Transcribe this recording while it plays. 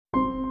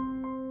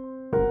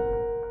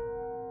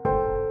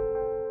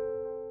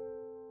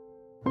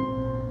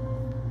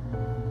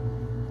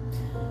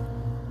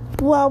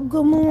Well,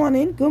 good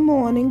morning, good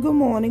morning, good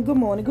morning, good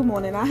morning, good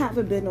morning. I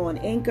haven't been on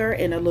Anchor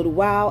in a little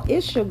while.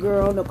 It's your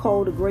girl,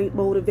 Nichole,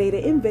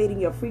 TheGr8Motivator,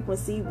 invading your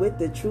frequency with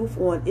the truth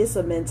on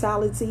Izza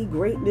Mentality.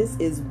 Greatness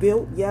is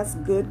built, yes,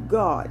 good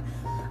God.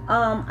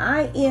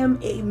 I am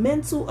a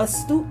mental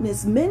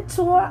astuteness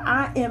mentor.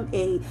 I am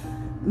a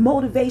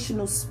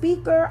motivational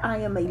speaker. I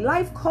am a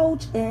life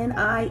coach, and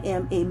I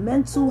am a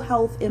mental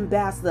health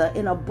ambassador.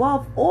 And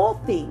above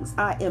all things,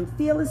 I am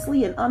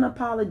fearlessly and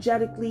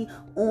unapologetically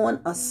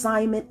on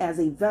assignment as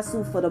a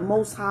vessel for the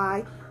Most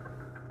High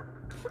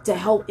to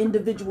help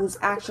individuals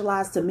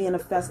actualize, to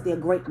manifest their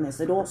greatness.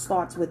 It all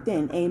starts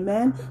within.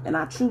 Amen. And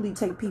I truly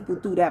take people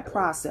through that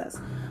process.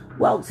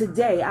 Well,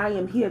 today I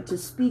am here to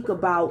speak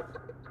about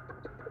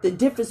the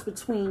difference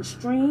between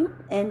stream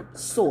and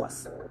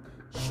source.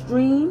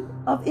 Stream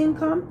of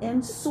income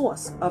and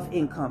source of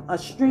income. A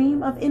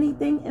stream of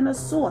anything and a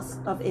source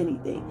of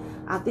anything.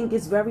 I think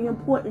it's very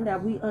important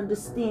that we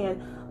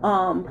understand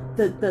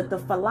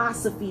the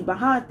philosophy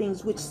behind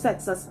things, which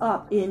sets us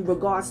up in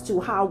regards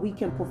to how we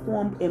can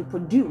perform and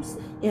produce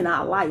in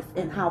our life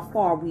and how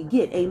far we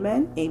get.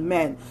 Amen.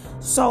 Amen.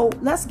 So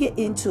let's get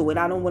into it.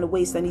 I don't want to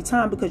waste any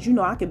time because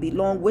I can be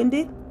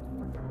long-winded.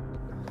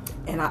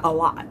 And a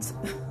lot.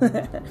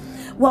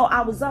 Well,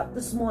 I was up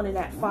this morning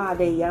at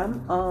 5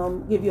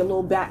 a.m. Give you a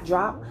little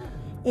backdrop.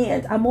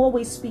 And I'm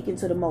always speaking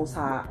to the Most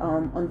High.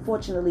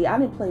 Unfortunately, I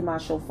didn't play my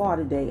shofar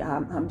today.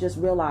 I'm just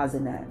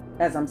realizing that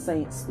as I'm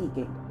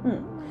speaking.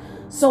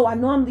 So I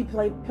normally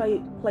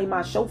play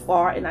my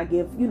shofar, and I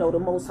give, the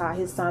Most High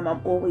his time.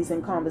 I'm always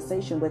in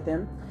conversation with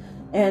him.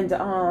 And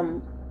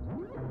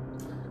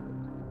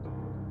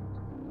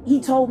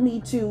he told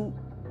me to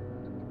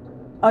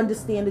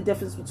understand the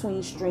difference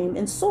between stream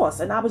and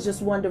source. And I was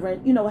just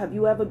wondering, have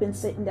you ever been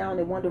sitting down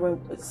and wondering,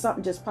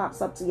 something just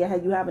pops up to your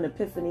head, you have an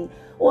epiphany,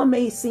 or it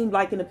may seem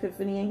like an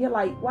epiphany, and you're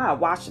like, wow,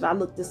 why should I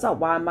look this up?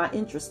 Why am I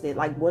interested?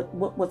 Like,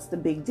 what's the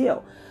big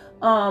deal?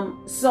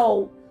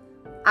 So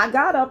I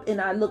got up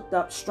and I looked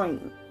up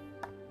stream,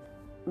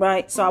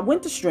 right? So I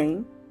went to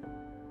stream.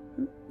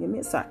 Give me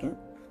a second.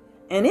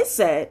 And it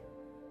said,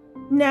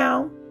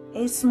 now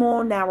a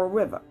small narrow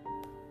river.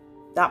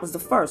 That was the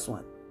first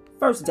one.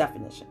 First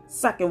definition.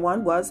 Second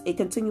one was a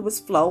continuous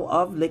flow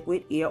of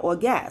liquid, air, or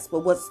gas.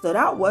 But what stood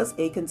out was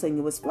a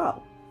continuous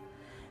flow.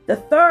 The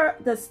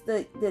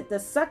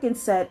second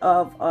set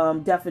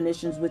of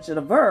definitions, which are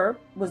the verb,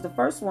 was the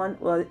first one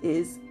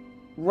is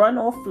run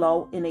or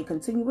flow in a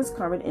continuous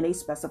current in a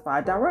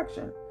specified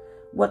direction.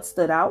 What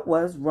stood out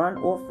was run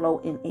or flow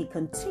in a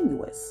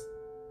continuous,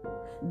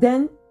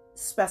 then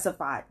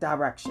specified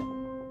direction.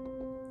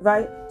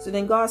 Right? So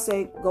then God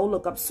said, go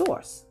look up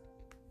source.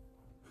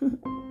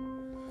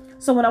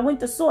 So when I went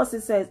to source,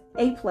 it says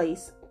a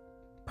place,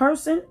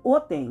 person,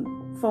 or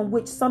thing from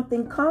which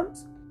something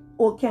comes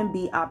or can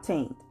be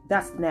obtained.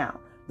 That's now.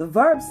 The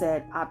verb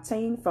said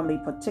obtain from a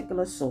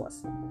particular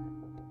source.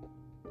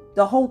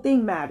 The whole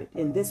thing mattered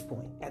at this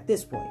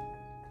point.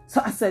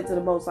 So I said to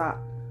the Most High,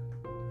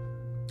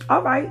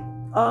 all right,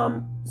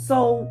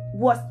 so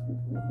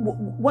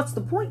what's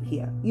the point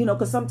here?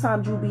 Because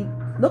sometimes you'll be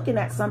looking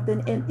at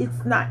something and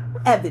it's not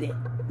evident.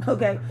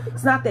 Okay,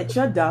 it's not that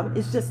you're dumb,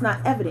 it's just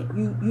not evident.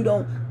 You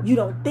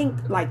don't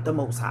think like the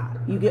Most High.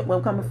 You get where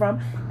I'm coming from?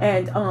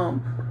 And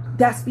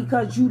that's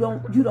because you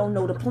don't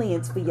know the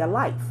plans for your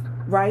life,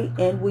 right?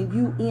 And when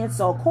you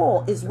answer a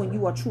call is when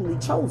you are truly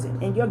chosen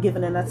and you're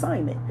given an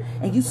assignment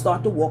and you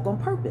start to walk on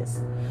purpose.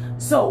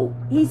 So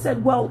he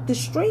said, well, the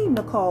stream,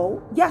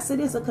 Nichole, yes,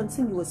 it is a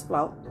continuous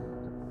flow.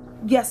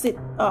 Yes, it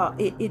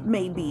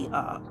may be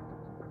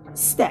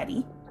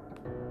steady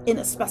in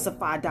a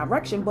specified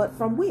direction, but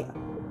from where?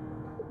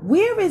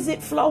 Where is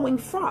it flowing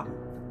from?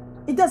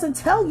 It doesn't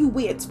tell you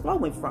where it's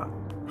flowing from.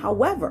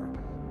 However,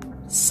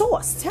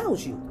 source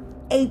tells you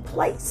a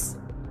place,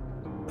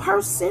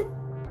 person,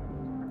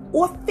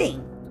 or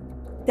thing.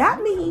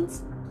 That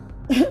means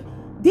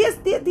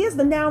there's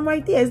the noun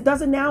right there. It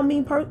doesn't noun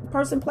mean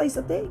person, place,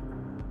 or thing.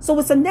 So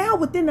it's a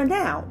noun within a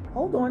noun.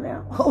 Hold on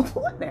now.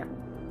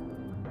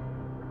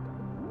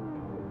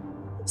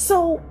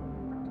 So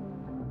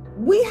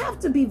we have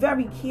to be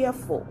very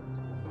careful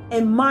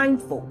and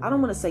mindful. I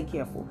don't want to say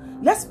careful.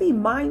 Let's be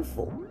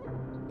mindful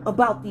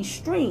about these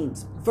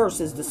streams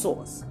versus the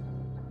source.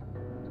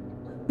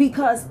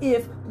 Because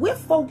if we're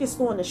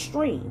focused on the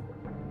stream,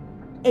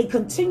 a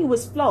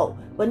continuous flow,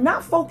 but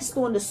not focused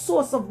on the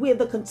source of where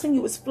the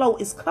continuous flow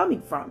is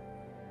coming from,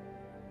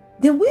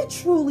 then we're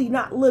truly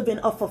not living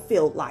a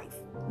fulfilled life.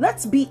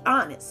 Let's be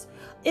honest.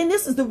 And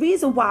this is the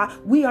reason why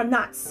we are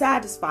not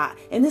satisfied.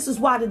 And this is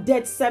why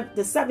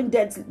the seven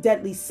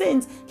deadly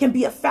sins can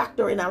be a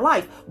factor in our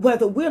life.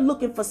 Whether we're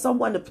looking for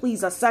someone to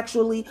please us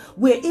sexually,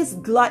 where it's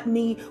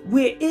gluttony,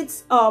 where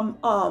it's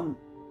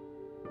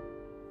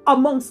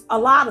amongst a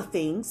lot of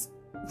things,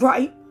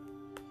 right?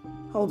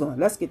 Hold on,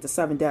 let's get to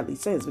 7 deadly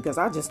sins because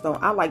I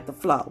like the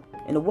flow.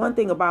 And the one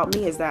thing about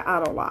me is that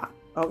I don't lie,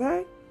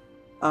 okay?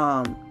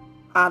 I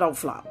don't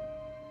flow.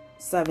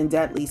 7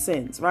 deadly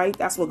sins, right?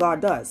 That's what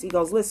God does. He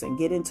goes, listen,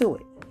 get into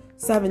it.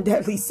 7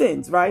 deadly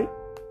sins, right?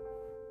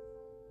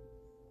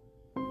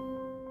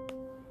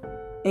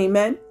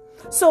 Amen.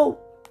 So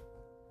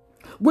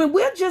when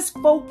we're just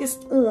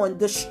focused on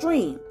the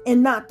stream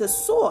and not the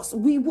source,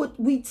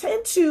 we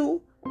tend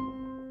to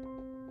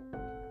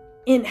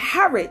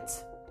inherit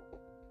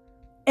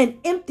an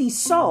empty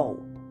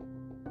soul,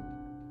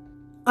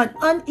 an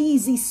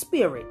uneasy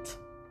spirit,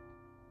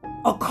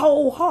 a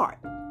cold heart.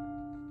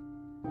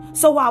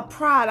 So our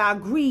pride, our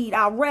greed,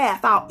 our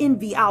wrath, our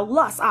envy, our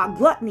lust, our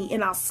gluttony,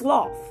 and our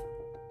sloth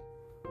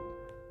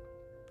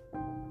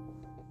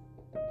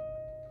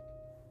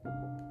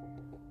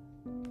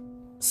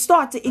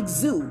start to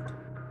exude.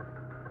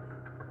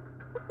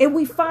 And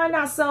we find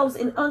ourselves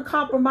in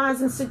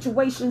uncompromising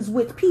situations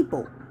with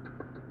people.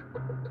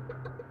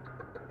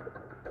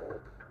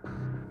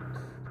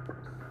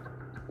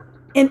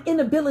 An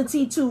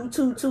inability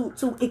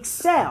to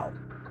excel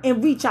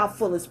and reach our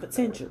fullest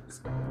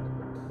potentials.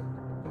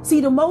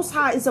 See, the Most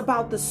High is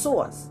about the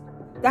source.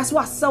 That's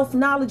why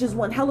self-knowledge is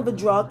one hell of a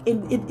drug,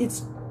 and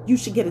you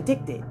should get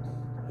addicted.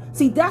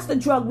 See, that's the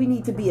drug we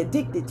need to be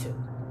addicted to.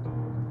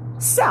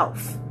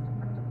 Self.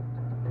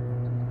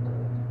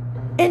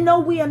 And no,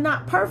 we are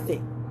not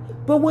perfect.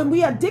 But when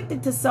we are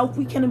addicted to self,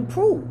 we can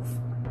improve.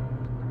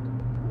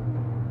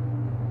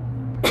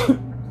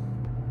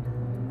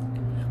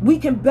 We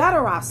can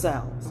better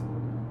ourselves.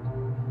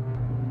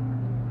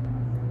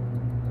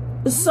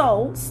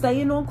 So,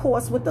 staying on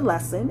course with the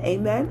lesson.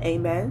 Amen.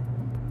 Amen.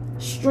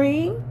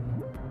 Stream.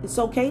 It's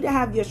okay to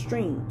have your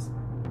streams.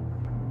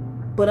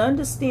 But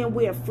understand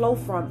where it flow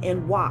from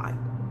and why.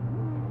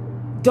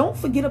 Don't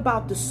forget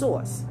about the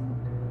source.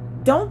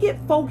 Don't get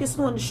focused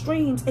on the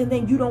streams and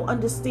then you don't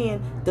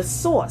understand the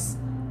source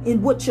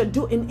in what you're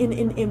doing,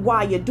 in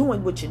why you're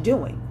doing what you're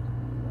doing,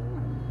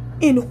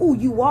 in who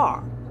you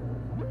are.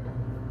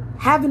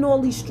 Having all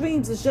these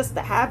streams is just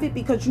to have it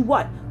because you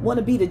what? Want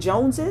to be the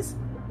Joneses?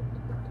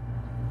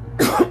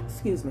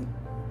 Excuse me.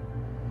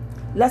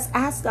 Let's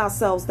ask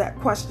ourselves that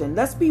question.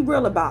 Let's be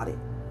real about it.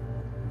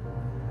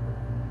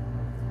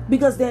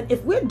 Because then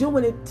if we're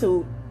doing it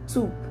to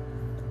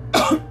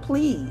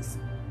please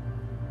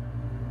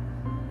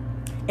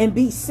and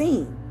be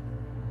seen,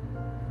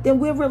 then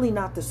we're really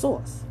not the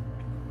source.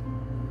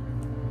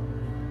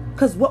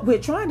 Because what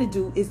we're trying to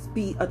do is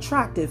be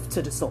attractive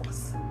to the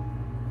source.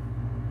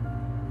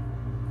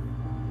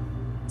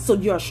 So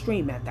you're a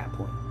stream at that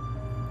point.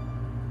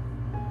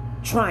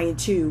 Trying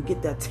to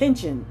get the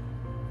attention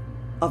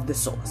of the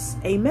source.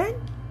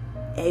 Amen?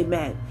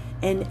 Amen.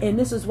 And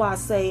this is why I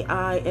say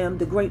I am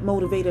the great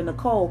motivator,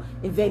 Nichole,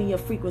 invading your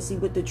frequency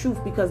with the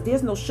truth, because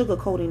there's no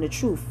sugarcoating the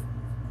truth.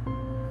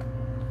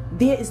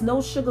 There is no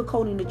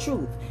sugarcoating the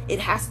truth. It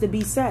has to be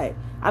said.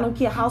 I don't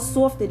care how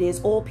soft it is.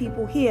 All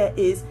people hear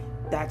is,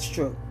 that's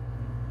true.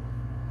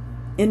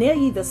 And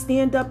they'll either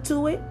stand up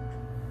to it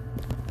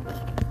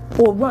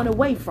or run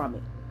away from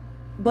it.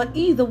 But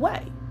either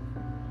way.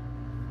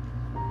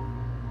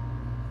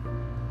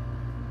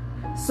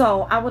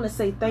 So I want to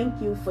say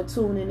thank you for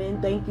tuning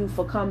in. Thank you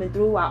for coming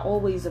through. I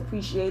always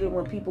appreciate it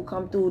when people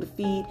come through the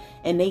feed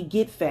and they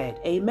get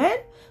fed. Amen?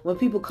 When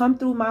people come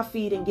through my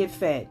feed and get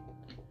fed.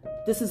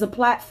 This is a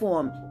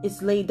platform.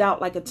 It's laid out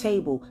like a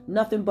table.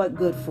 Nothing but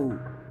good food.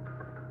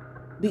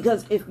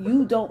 Because if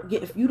you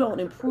don't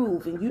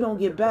improve and you don't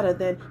get better,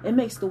 then it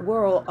makes the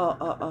world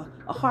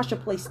a harsher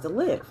place to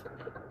live.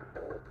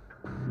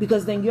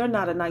 Because then you're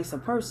not a nicer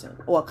person,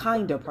 or a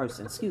kinder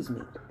person, excuse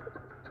me.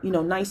 You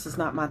know, nice is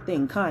not my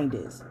thing, kind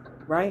is,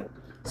 right?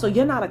 So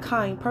you're not a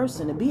kind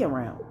person to be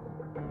around.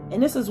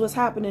 And this is what's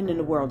happening in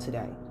the world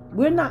today.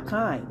 We're not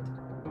kind.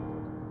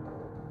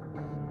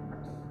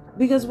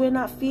 Because we're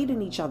not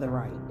feeding each other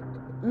right.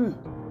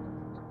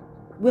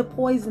 We're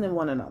poisoning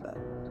one another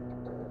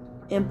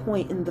and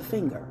pointing the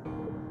finger.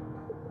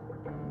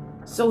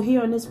 So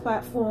here on this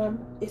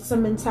platform, it's a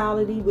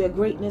mentality where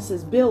greatness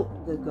is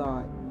built, good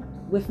God.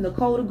 With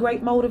Nichole, the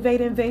Great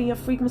Motivator, invading your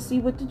frequency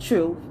with the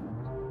truth,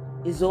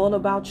 is all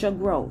about your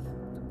growth.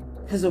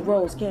 Because a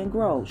rose can't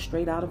grow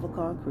straight out of a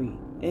concrete.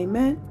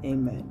 Amen?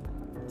 Amen.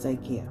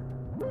 Take care.